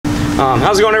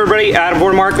How's it going, everybody? Adam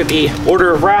Bordemark with the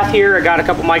Order of Wrath here. I got a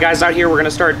couple of my guys out here. We're going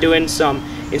to start doing some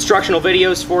instructional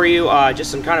videos for you, just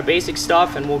some kind of basic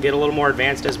stuff, and we'll get a little more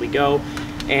advanced as we go,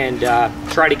 and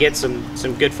try to get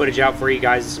some good footage out for you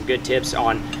guys, and some good tips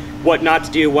on what not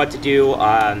to do, what to do,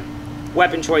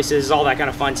 weapon choices, all that kind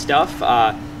of fun stuff,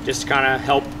 just to kind of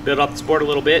help build up the sport a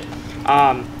little bit.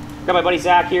 Got my buddy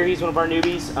Zach here. He's one of our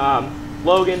newbies.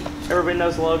 Logan, everybody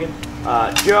knows Logan.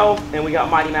 Joe, and we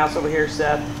got Mighty Mouse over here,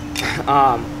 Seth.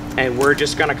 And we're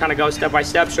just gonna kind of go step by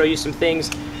step, show you some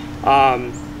things,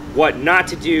 what not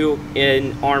to do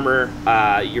in armor,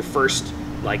 your first,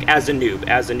 like as a noob,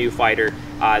 as a new fighter.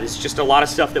 This is just a lot of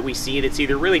stuff that we see that's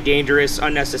either really dangerous,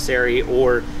 unnecessary,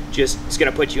 or just it's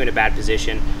gonna put you in a bad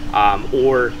position,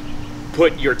 or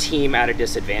put your team at a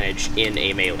disadvantage in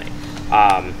a melee.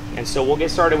 And so we'll get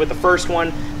started with the first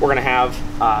one. We're gonna have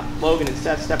Logan and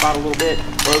Seth step out a little bit.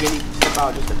 Logan, you can step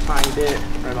out just a tiny bit,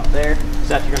 right about there.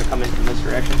 Seth, you're gonna come in from this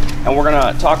direction. And we're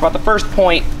gonna talk about the first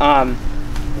point. One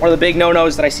of the big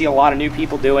no-nos that I see a lot of new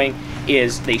people doing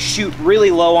is they shoot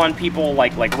really low on people,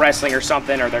 like wrestling or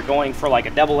something, or they're going for like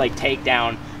a double leg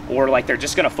takedown, or like they're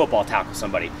just gonna football tackle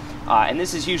somebody. And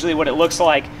this is usually what it looks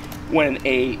like when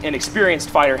an experienced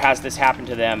fighter has this happen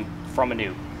to them from a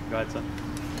noob. Go ahead, Seth.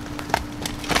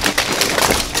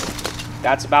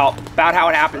 That's about how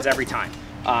it happens every time.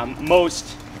 Most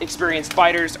experienced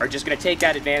fighters are just going to take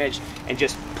that advantage and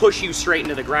just push you straight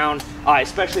into the ground,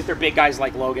 especially if they're big guys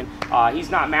like Logan. He's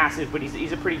not massive, but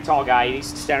he's a pretty tall guy. He's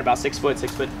standing about 6 foot,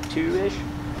 6'2"-ish.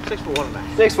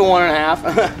 6'1.5".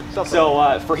 6'1.5".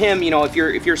 So for him, you know, if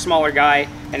you're a smaller guy,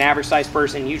 an average sized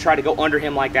person, you try to go under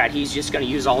him like that, he's just going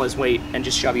to use all his weight and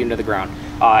just shove you into the ground.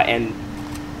 And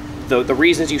the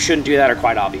reasons you shouldn't do that are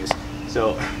quite obvious.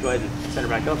 So go ahead and center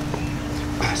back up.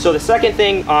 So the second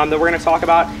thing that we're going to talk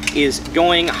about is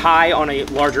going high on a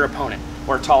larger opponent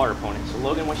or a taller opponent. So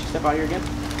Logan, why don't you step out here again?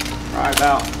 Right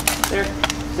about there.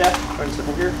 Seth, go ahead and step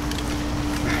over here.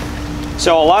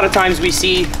 So a lot of times we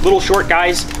see little short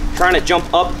guys trying to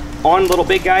jump up on little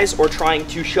big guys or trying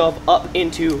to shove up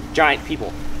into giant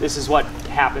people. This is what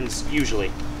happens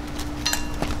usually.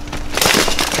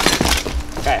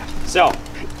 Okay, so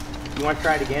you want to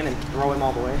try it again and throw him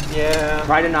all the way? Yeah.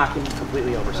 Try to knock him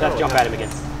completely over. Seth, jump at him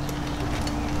again.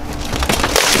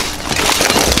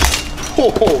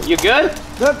 Oh, you good?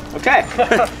 Good. Okay.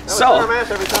 So.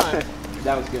 Every time.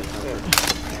 That was good.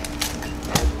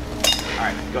 All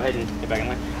right, go ahead and get back in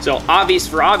line. So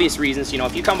for obvious reasons, you know,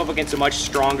 if you come up against a much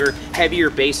stronger,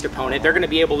 heavier based opponent, they're going to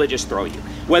be able to just throw you.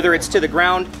 Whether it's to the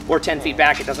ground or 10 feet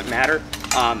back, it doesn't matter.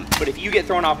 But if you get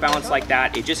thrown off balance like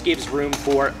that, it just gives room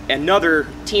for another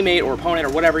teammate or opponent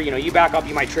or whatever. You know, you back up,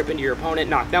 you might trip into your opponent,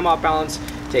 knock them off balance,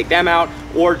 take them out,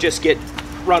 or just get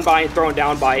run by and thrown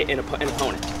down by an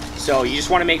opponent. So you just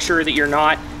want to make sure that you're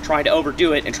not trying to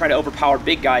overdo it and try to overpower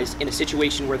big guys in a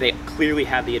situation where they clearly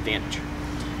have the advantage.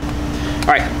 All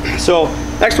right, so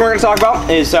next one we're going to talk about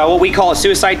is what we call a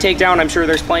suicide takedown. I'm sure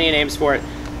there's plenty of names for it,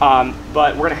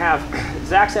 but we're going to have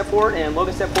Zach step forward and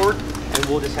Logan step forward, and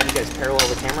we'll just have you guys parallel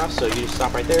the camera. So you just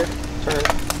stop right there, turn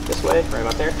this way, right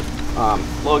about there.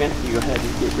 Logan, you go ahead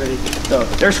and get ready. So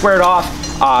they're squared off.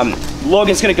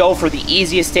 Logan's going to go for the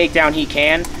easiest takedown he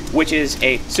can, which is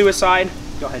a suicide.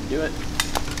 Go ahead and do it.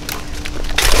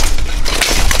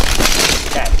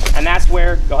 Okay, and that's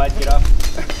where, go ahead, get up.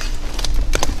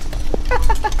 Go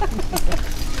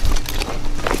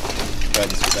ahead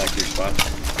and sit back to your spot.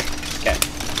 Okay.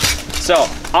 So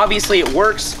obviously it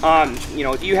works. You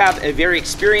know, if you have a very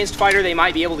experienced fighter, they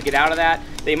might be able to get out of that.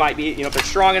 They might be, you know, if they're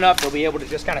strong enough, they'll be able to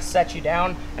just kind of set you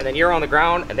down, and then you're on the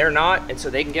ground and they're not, and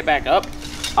so they can get back up.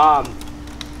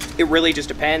 It really just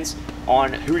depends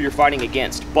on who you're fighting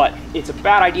against. But it's a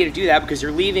bad idea to do that because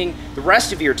you're leaving the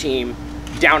rest of your team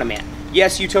down a man.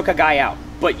 Yes, you took a guy out,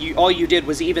 but all you did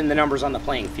was even the numbers on the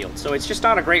playing field. So it's just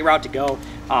not a great route to go.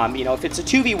 You know, if it's a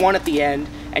 2v1 at the end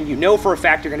and you know for a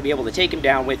fact you're going to be able to take him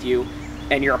down with you,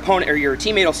 and your opponent or your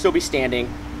teammate will still be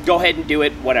standing, go ahead and do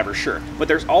it, whatever, sure. But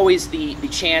there's always the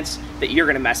chance that you're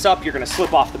going to mess up, you're going to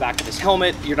slip off the back of his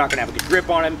helmet, you're not going to have a good grip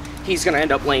on him, he's going to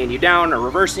end up laying you down or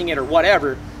reversing it or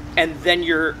whatever, and then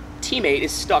your teammate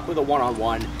is stuck with a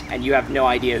one-on-one and you have no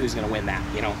idea who's going to win that,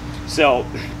 you know. So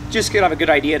just have a good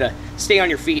idea to stay on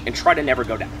your feet and try to never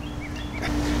go down.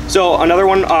 So another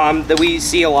one that we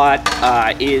see a lot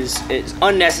is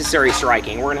unnecessary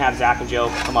striking. We're going to have Zach and Joe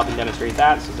come up and demonstrate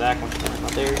that. So Zach, why don't you come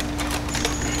up there?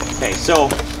 Okay, so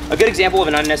a good example of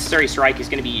an unnecessary strike is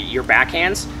going to be your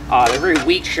backhands. They're very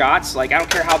weak shots. Like, I don't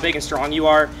care how big and strong you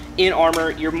are. In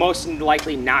armor, you're most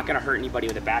likely not going to hurt anybody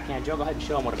with a backhand. Joe, go ahead and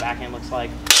show them what a backhand looks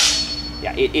like.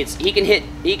 Yeah, he can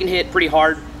hit pretty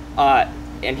hard.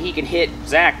 and he can hit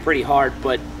Zach pretty hard,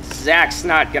 but Zach's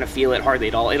not gonna feel it hardly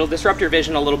at all. It'll disrupt your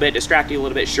vision a little bit, distract you a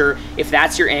little bit, sure. If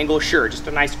that's your angle, sure, just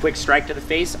a nice quick strike to the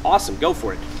face, awesome, go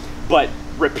for it. But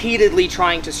repeatedly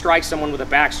trying to strike someone with a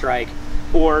back strike,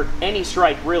 or any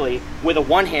strike really, with a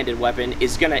one-handed weapon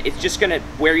it's just gonna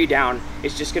wear you down.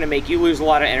 It's just gonna make you lose a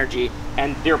lot of energy,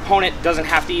 and your opponent doesn't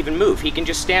have to even move. He can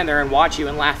just stand there and watch you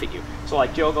and laugh at you. So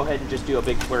like Joe, go ahead and just do a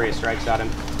big flurry of strikes at him.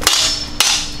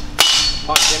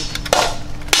 Punch him.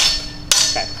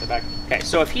 Okay, so back. Okay,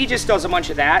 so if he just does a bunch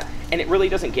of that and it really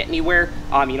doesn't get anywhere,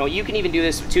 you know, you can even do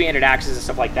this with two-handed axes and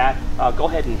stuff like that. Go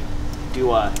ahead and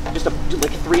do like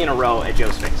 3 in a row at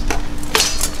Joe's face.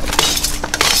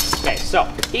 Okay, so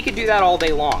he could do that all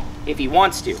day long if he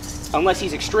wants to, unless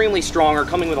he's extremely strong or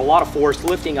coming with a lot of force,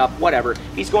 lifting up, whatever.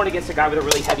 He's going against a guy with a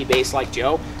really heavy base like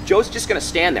Joe. Joe's just gonna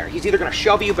stand there. He's either gonna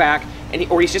shove you back,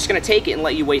 or he's just gonna take it and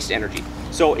let you waste energy.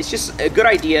 So it's just a good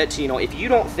idea to, you know, if you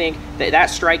don't think that that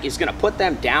strike is gonna put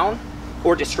them down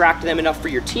or distract them enough for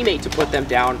your teammate to put them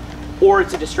down, or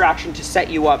it's a distraction to set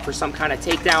you up for some kind of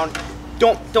takedown,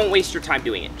 don't waste your time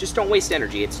doing it. Just don't waste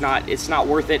energy. It's not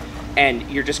worth it, and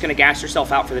you're just gonna gas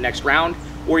yourself out for the next round,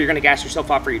 or you're gonna gas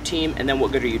yourself out for your team, and then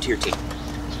what good are you to your team?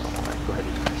 Go ahead.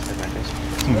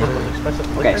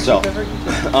 Okay, so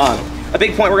a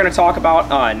big point we're gonna talk about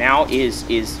now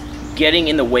is getting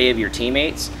in the way of your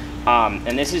teammates.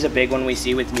 And this is a big one we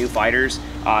see with new fighters.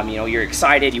 You know, you're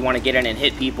excited, you want to get in and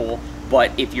hit people,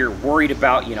 but if you're worried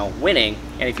about, you know, winning,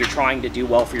 and if you're trying to do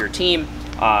well for your team,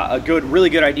 a really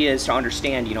good idea is to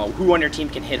understand, you know, who on your team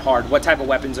can hit hard, what type of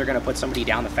weapons are going to put somebody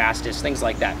down the fastest, things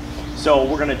like that. So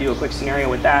we're going to do a quick scenario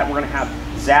with that. We're going to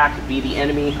have Zach be the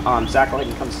enemy. Zach, go ahead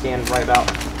and come stand right about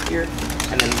here.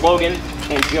 And then Logan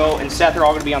and Joe and Seth are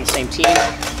all going to be on the same team.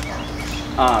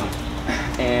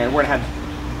 And we're going to have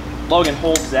Logan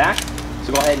hold Zach.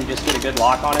 So go ahead and just get a good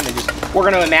lock on him, and we're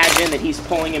going to imagine that he's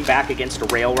pulling him back against a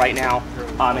rail right now,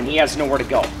 and he has nowhere to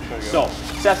go. So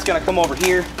Seth's going to come over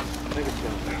here,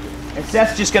 and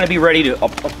Seth's just going to be ready to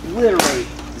obliterate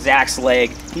Zach's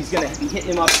leg. He's going to be hitting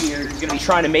him up here. He's going to be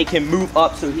trying to make him move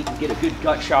up so he can get a good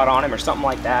gut shot on him or something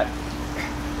like that.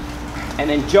 And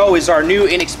then Joe is our new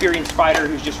inexperienced fighter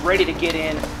who's just ready to get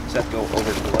in. Seth, go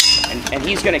over to the left. And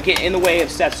he's going to get in the way of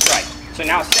Seth's strike. So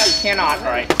now Seth cannot, all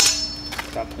right.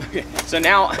 Okay. So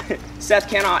now Seth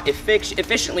cannot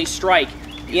efficiently strike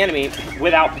the enemy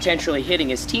without potentially hitting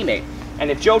his teammate. And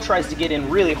if Joe tries to get in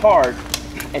really hard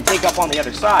and take up on the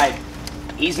other side,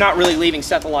 he's not really leaving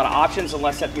Seth a lot of options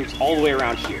unless Seth moves all the way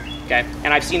around here, okay?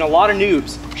 And I've seen a lot of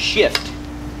noobs shift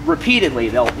repeatedly.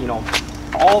 They'll, you know,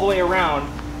 all the way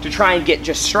around to try and get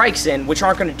just strikes in, which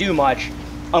aren't going to do much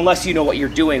unless you know what you're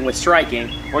doing with striking,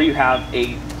 or you have a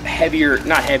heavier,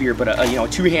 not heavier, but a you know,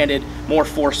 two-handed, more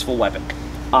forceful weapon.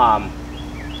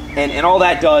 And all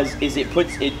that does is it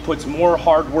puts more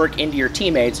hard work into your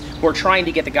teammates who are trying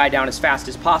to get the guy down as fast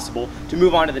as possible to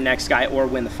move on to the next guy or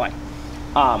win the fight.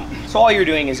 So all you're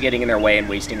doing is getting in their way and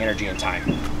wasting energy and time.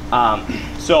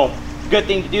 So good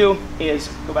thing to do is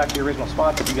go back to your original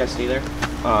spot. If you guys stay there,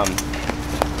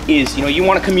 is, you know, you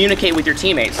want to communicate with your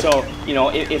teammates. So, you know,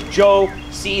 if Joe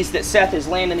sees that Seth is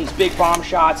landing these big bomb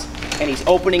shots and he's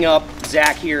opening up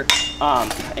Zach here,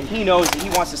 and he knows that he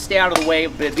wants to stay out of the way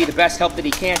but be the best help that he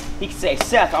can say,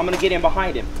 Seth, I'm going to get in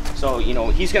behind him. So, you know,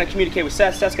 he's going to communicate with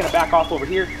Seth. Seth's going to back off over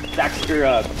here.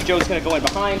 Joe's going to go in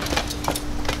behind.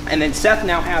 And then Seth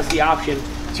now has the option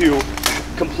to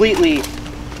completely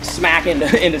smack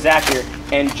into Zach here.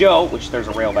 And Joe, which there's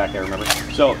a rail back there, remember?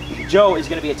 So Joe is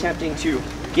going to be attempting to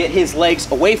get his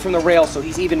legs away from the rail so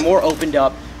he's even more opened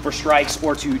up for strikes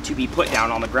or to be put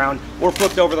down on the ground or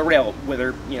flipped over the rail,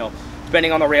 whether, you know,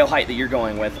 depending on the rail height that you're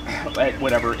going with at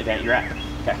whatever event you're at.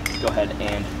 Okay, go ahead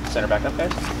and center back up,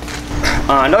 guys.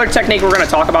 Another technique we're going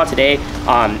to talk about today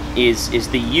is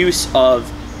the use of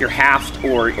your haft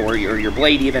or your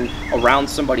blade even around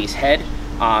somebody's head,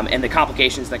 and the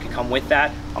complications that can come with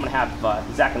that. I'm going to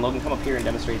have Zach and Logan come up here and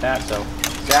demonstrate that. So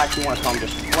Zach, you want to come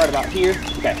just right about here.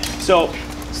 Okay, so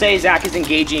say Zach is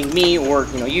engaging me or,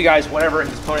 you know, you guys, whatever,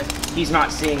 his opponent, he's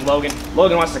not seeing Logan.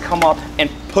 Logan wants to come up and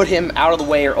put him out of the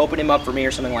way or open him up for me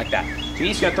or something like that. So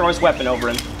he's going to throw his weapon over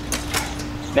him.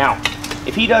 Now,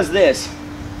 if he does this,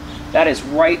 that is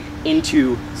right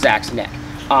into Zach's neck.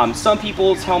 Some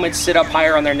people's helmets sit up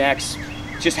higher on their necks,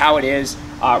 just how it is.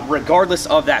 Regardless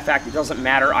of that fact, it doesn't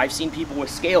matter. I've seen people with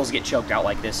scales get choked out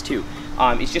like this too.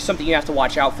 It's just something you have to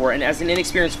watch out for. And as an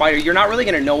inexperienced fighter, you're not really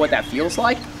going to know what that feels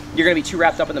like. You're going to be too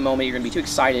wrapped up in the moment. You're going to be too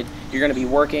excited. You're going to be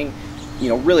working, you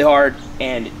know, really hard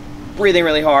and breathing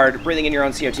really hard, breathing in your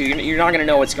own CO2. You're not going to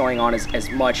know what's going on as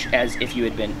much as if you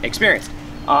had been experienced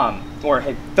or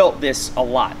had felt this a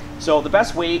lot. So the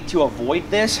best way to avoid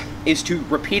this is to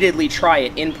repeatedly try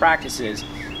it in practices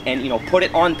and, you know, put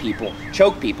it on people,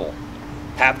 choke people,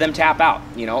 have them tap out,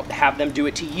 you know, have them do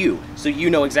it to you so you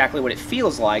know exactly what it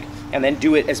feels like, and then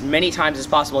do it as many times as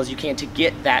possible as you can to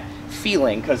get that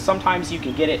feeling, because sometimes you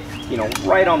can get it, you know,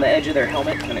 right on the edge of their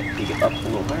helmet. I'm gonna pick it up a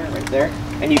little higher right there,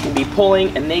 and you can be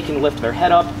pulling and they can lift their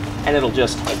head up and it'll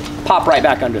just pop right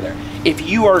back under there. If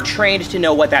you are trained to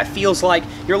know what that feels like,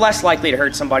 you're less likely to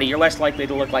hurt somebody, you're less likely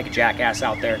to look like a jackass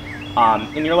out there,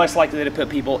 and you're less likely to put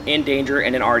people in danger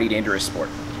in an already dangerous sport.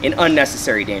 In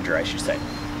unnecessary danger, I should say.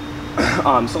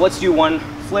 So let's do one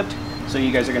flipped. So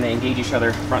you guys are gonna engage each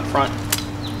other front to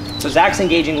front. So Zach's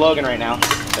engaging Logan right now.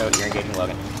 So you're engaging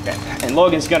Logan. Okay. And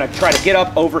Logan's gonna try to get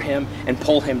up over him and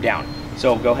pull him down.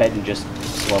 So go ahead and just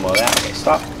slow-mo that. Okay,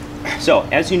 stop. So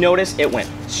as you notice, it went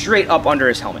straight up under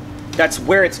his helmet. That's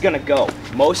where it's gonna go.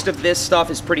 Most of this stuff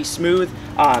is pretty smooth.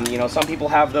 You know, some people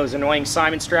have those annoying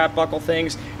Simon strap buckle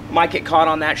things. Might get caught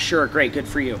on that, sure, great, good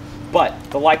for you.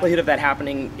 But the likelihood of that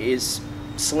happening is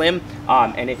slim,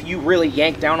 and if you really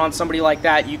yank down on somebody like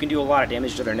that, you can do a lot of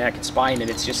damage to their neck and spine, and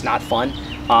it's just not fun.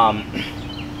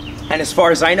 And as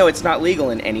far as I know, it's not legal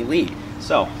in any league.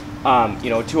 So, you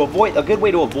know, to avoid, a good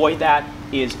way to avoid that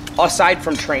is, aside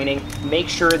from training, make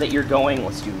sure that you're going,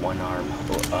 let's do one arm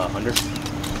under,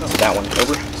 that one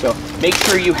over. So make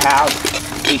sure you have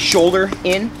a shoulder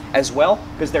in as well,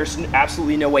 because there's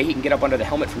absolutely no way he can get up under the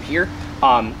helmet from here,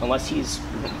 unless he's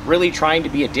really trying to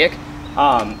be a dick.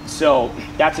 So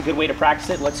that's a good way to practice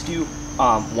it. Let's do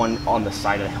one on the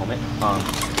side of the helmet.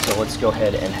 So let's go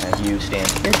ahead and have you stand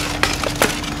here.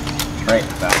 Right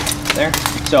about there.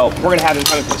 So we're gonna have him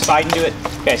coming from the side and do it.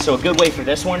 Okay, so a good way for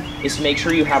this one is to make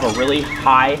sure you have a really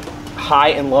high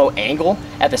and low angle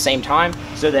at the same time,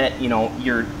 so that, you know,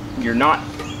 you're not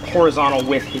horizontal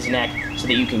with his neck, so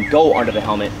that you can go under the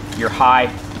helmet. You're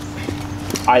high,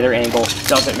 either angle,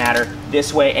 doesn't matter,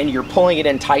 this way, and you're pulling it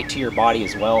in tight to your body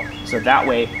as well, so that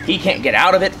way he can't get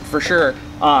out of it for sure,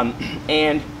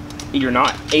 and you're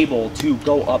not able to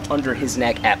go up under his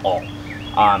neck at all.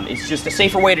 It's just a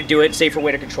safer way to do it, safer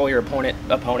way to control your opponent,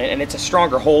 and it's a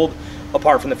stronger hold,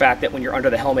 apart from the fact that when you're under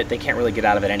the helmet, they can't really get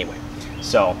out of it anyway.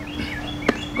 So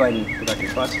go ahead and put back your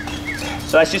spots.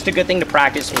 So that's just a good thing to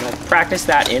practice. You know, practice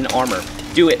that in armor.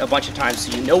 Do it a bunch of times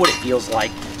so you know what it feels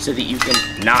like, so that you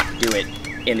can not do it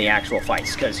in the actual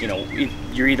fights, because, you know,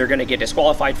 you're either going to get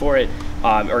disqualified for it,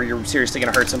 or you're seriously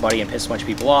going to hurt somebody and piss a bunch of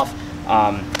people off,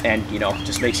 and, you know,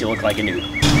 just makes you look like a noob.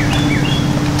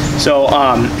 So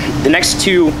the next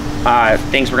two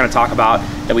things we're going to talk about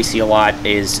that we see a lot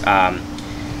is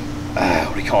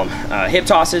what do we call them? Hip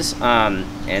tosses,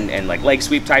 and like leg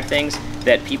sweep type things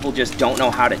that people just don't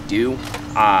know how to do.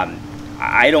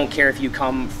 I don't care if you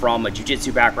come from a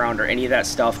jiu-jitsu background or any of that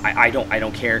stuff. I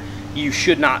don't care. You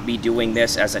should not be doing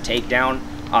this as a takedown,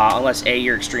 unless A,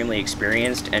 you're extremely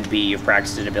experienced, and B, you've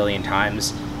practiced it a billion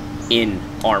times in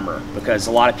armor, because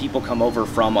a lot of people come over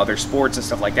from other sports and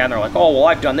stuff like that, and they're like, oh, well,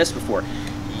 I've done this before.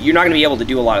 You're not going to be able to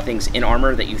do a lot of things in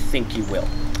armor that you think you will.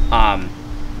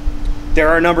 There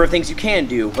are a number of things you can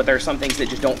do, but there are some things that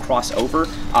just don't cross over,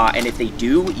 and if they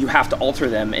do, you have to alter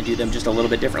them and do them just a little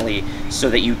bit differently, so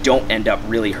that you don't end up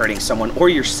really hurting someone or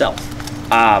yourself.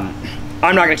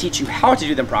 I'm not going to teach you how to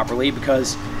do them properly,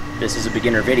 because this is a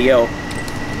beginner video.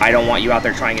 I don't want you out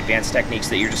there trying advanced techniques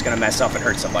that you're just going to mess up and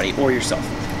hurt somebody or yourself.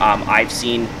 I've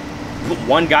seen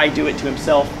one guy do it to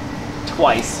himself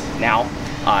twice now,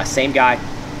 same guy.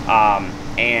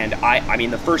 And I mean,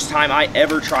 the first time I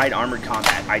ever tried armored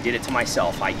combat, I did it to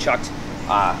myself. I chucked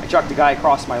a guy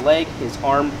across my leg. His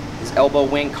arm, his elbow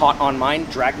wing caught on mine,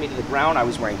 dragged me to the ground. I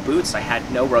was wearing boots. I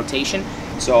had no rotation.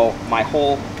 So my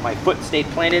foot stayed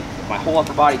planted, my whole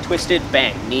upper body twisted,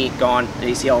 bang, knee gone,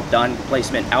 ACL done,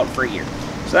 replacement out for a year.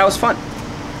 So that was fun.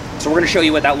 So we're gonna show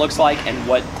you what that looks like and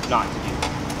what not to do.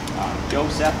 Joe,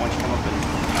 Seth, why don't you come up and...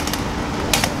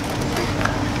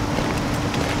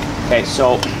 Okay,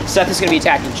 so Seth is gonna be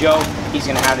attacking Joe. He's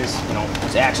gonna have his, you know,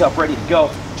 his axe up ready to go.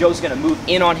 Joe's gonna move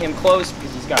in on him close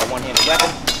because he's got a one-handed weapon.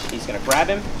 He's gonna grab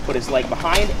him, put his leg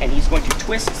behind, and he's going to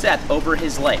twist Seth over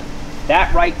his leg.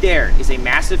 That right there is a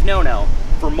massive no-no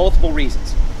for multiple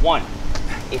reasons. One,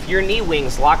 if your knee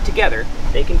wings lock together,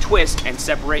 they can twist and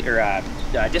separate or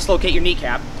dislocate your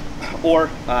kneecap, or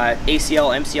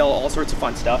ACL, MCL, all sorts of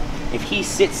fun stuff. If he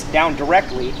sits down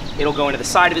directly, it'll go into the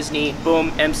side of his knee,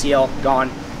 boom, MCL, gone.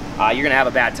 You're gonna have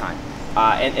a bad time.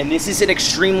 And this is an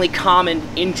extremely common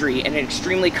injury and an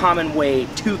extremely common way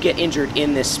to get injured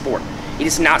in this sport. It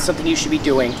is not something you should be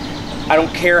doing. I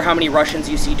don't care how many Russians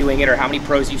you see doing it or how many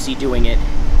pros you see doing it.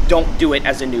 Don't do it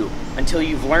as a noob. Until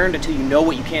you've learned, until you know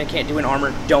what you can and can't do in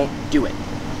armor, don't do it.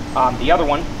 The other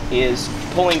one is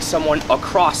pulling someone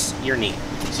across your knee.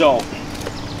 So,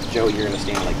 Joe, you're gonna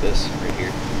stand like this right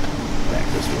here. Back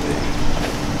this way.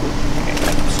 Okay,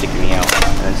 stick your knee out.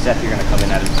 And then Seth, you're gonna come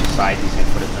in at his side. He's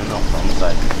gonna put it in the middle from the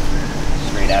side.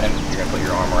 Straight at him. You're gonna put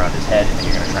your arm around his head, and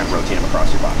you're gonna try and rotate him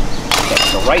across your body. Okay,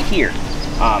 so right here,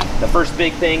 the first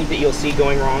big thing that you'll see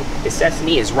going wrong is Seth's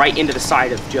knee is right into the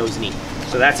side of Joe's knee.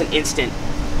 So that's an instant,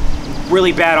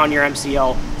 really bad on your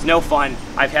MCL. It's no fun.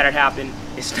 I've had it happen.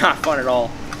 It's not fun at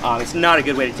all. It's not a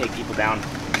good way to take people down.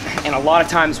 And a lot of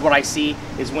times what I see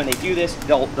is when they do this,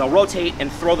 they'll rotate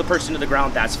and throw the person to the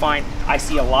ground. That's fine. I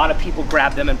see a lot of people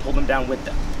grab them and pull them down with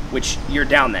them, which you're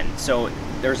down then. So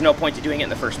there's no point to doing it in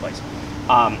the first place.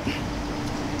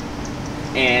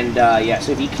 Yeah,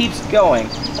 so if he keeps going,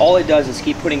 all it does is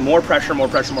keep putting more pressure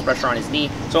on his knee.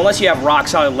 So unless you have rock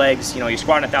solid legs, you know, you're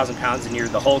squatting 1,000 pounds and you're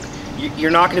the Hulk,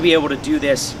 you're not going to be able to do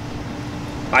this.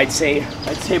 I'd say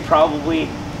probably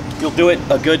you'll do it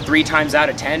a good 3 times out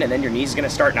of 10, and then your knee's going to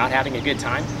start not having a good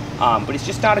time. But it's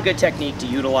just not a good technique to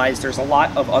utilize. There's a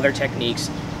lot of other techniques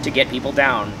to get people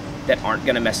down that aren't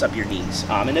going to mess up your knees.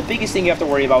 And the biggest thing you have to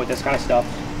worry about with this kind of stuff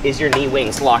is your knee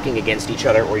wings locking against each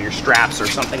other, or your straps or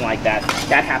something like that.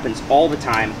 That happens all the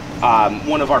time.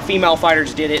 One of our female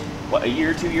fighters did it, what, a year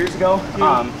or 2 years ago?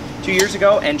 2 years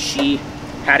ago, and she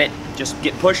had it just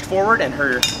get pushed forward, and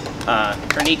her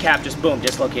kneecap just, boom,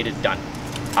 dislocated, done.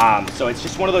 So it's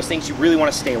just one of those things you really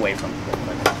want to stay away from.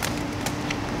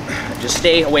 Just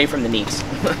stay away from the knees.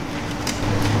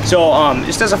 So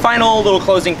just as a final little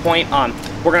closing point,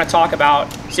 we're going to talk about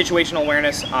situational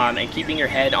awareness and keeping your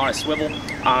head on a swivel.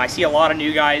 I see a lot of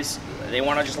new guys, they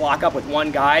want to just lock up with one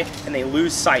guy and they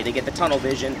lose sight. They get the tunnel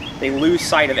vision, they lose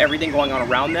sight of everything going on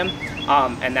around them,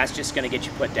 and that's just going to get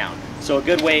you put down. So a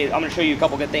good way, I'm going to show you a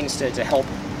couple good things to help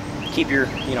keep your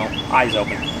eyes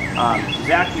open.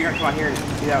 Zach, you're going to come out here and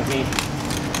do that with me.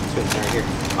 Let's go right here.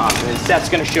 And then Seth's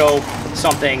going to show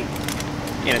something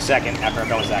in a second after I'm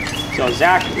done with Zach. So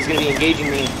Zach is going to be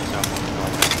engaging me.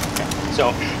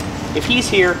 So if he's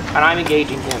here and I'm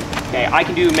engaging him, okay, I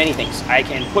can do many things. I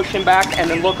can push him back and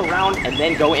then look around and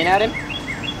then go in at him,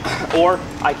 or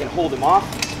I can hold him off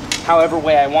however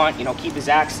way I want, keep his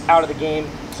axe out of the game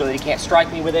so that he can't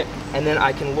strike me with it, and then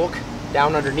I can look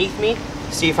down underneath me,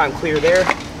 see if I'm clear there,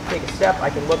 take a step, I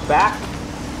can look back,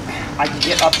 I can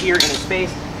get up here in his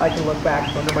face, I can look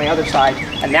back under my other side,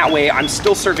 and that way I'm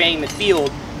still surveying the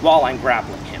field while I'm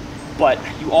grappling him. But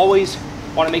you always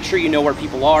want to make sure you know where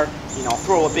people are.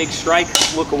 Throw a big strike,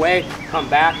 look away, come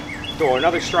back, throw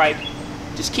another strike.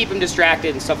 Just keep them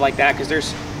distracted and stuff like that, because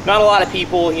there's not a lot of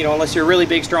people, unless you're a really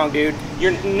big, strong dude,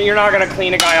 you're not going to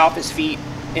clean a guy off his feet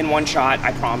in one shot,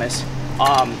 I promise.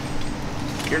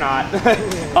 You're not.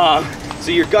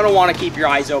 So you're going to want to keep your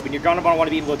eyes open. You're going to want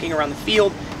to be looking around the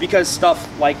field, because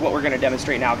stuff like what we're going to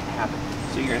demonstrate now can happen.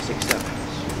 So you're going to take a step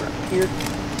right here.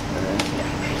 And then,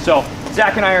 yeah. So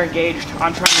Zach and I are engaged.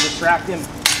 I'm trying to distract him.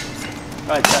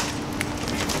 Go ahead, Seth.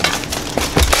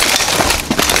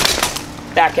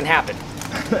 That can happen.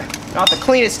 Not the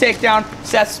cleanest takedown.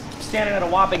 Seth's standing at a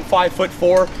whopping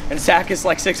 5'4", and Zach is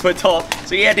like 6 foot tall.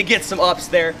 So he had to get some ups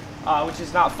there, which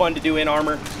is not fun to do in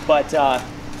armor. But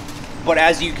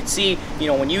as you can see,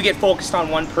 when you get focused on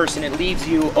one person, it leaves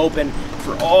you open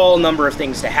for all number of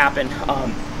things to happen.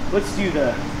 Let's do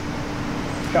the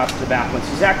shots to the back one.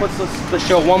 So Zach, let's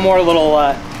show one more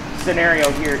little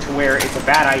scenario here to where it's a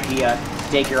bad idea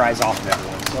to take your eyes off of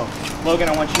everyone. So Logan,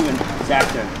 I want you and Zach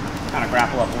to kind of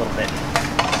grapple up a little bit.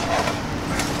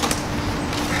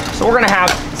 So we're gonna have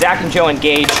Zach and Joe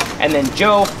engage, and then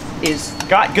Joe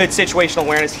got good situational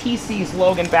awareness. He sees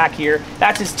Logan back here.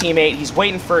 That's his teammate. He's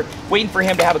waiting for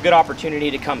him to have a good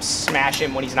opportunity to come smash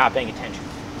him when he's not paying attention.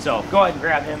 So go ahead and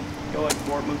grab him. Go ahead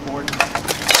and move forward.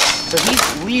 So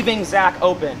he's leaving Zach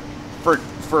open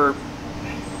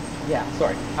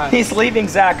he's leaving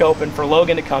Zach open for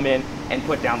Logan to come in and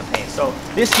put down the pace. So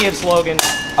this gives Logan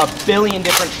a billion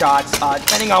different shots.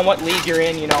 Depending on what league you're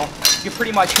in, you can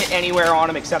pretty much hit anywhere on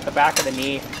him except the back of the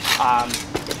knee.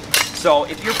 So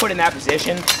if you're put in that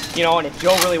position, and if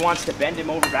Joe really wants to bend him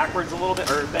over backwards a little bit,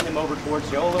 or bend him over towards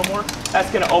Joe a little more, that's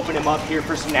going to open him up here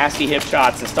for some nasty hip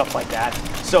shots and stuff like that.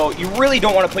 So you really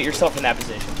don't want to put yourself in that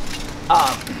position.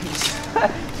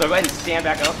 So go ahead and stand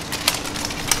back up.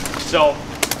 So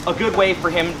a good way for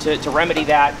him to remedy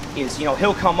that is,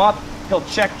 he'll come up, he'll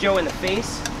check Joe in the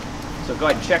face. So go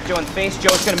ahead and check Joe in the face.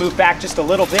 Joe's going to move back just a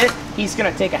little bit. He's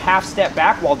going to take a half step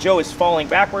back while Joe is falling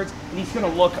backwards, and he's going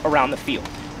to look around the field.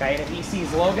 Okay, and if he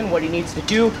sees Logan, what he needs to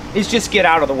do is just get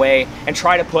out of the way and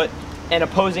try to put an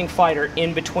opposing fighter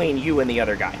in between you and the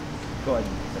other guy. Go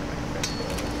ahead.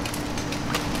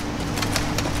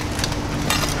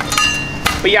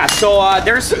 But yeah, so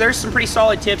there's some pretty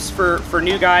solid tips for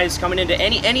new guys coming into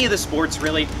any of the sports,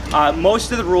 really.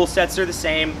 Most of the rule sets are the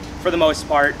same for the most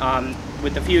part,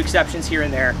 with a few exceptions here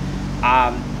and there.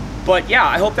 But yeah,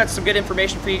 I hope that's some good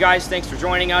information for you guys. Thanks for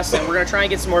joining us, and we're gonna try and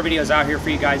get some more videos out here for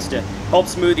you guys to help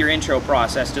smooth your intro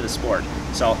process to the sport.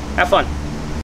 So have fun.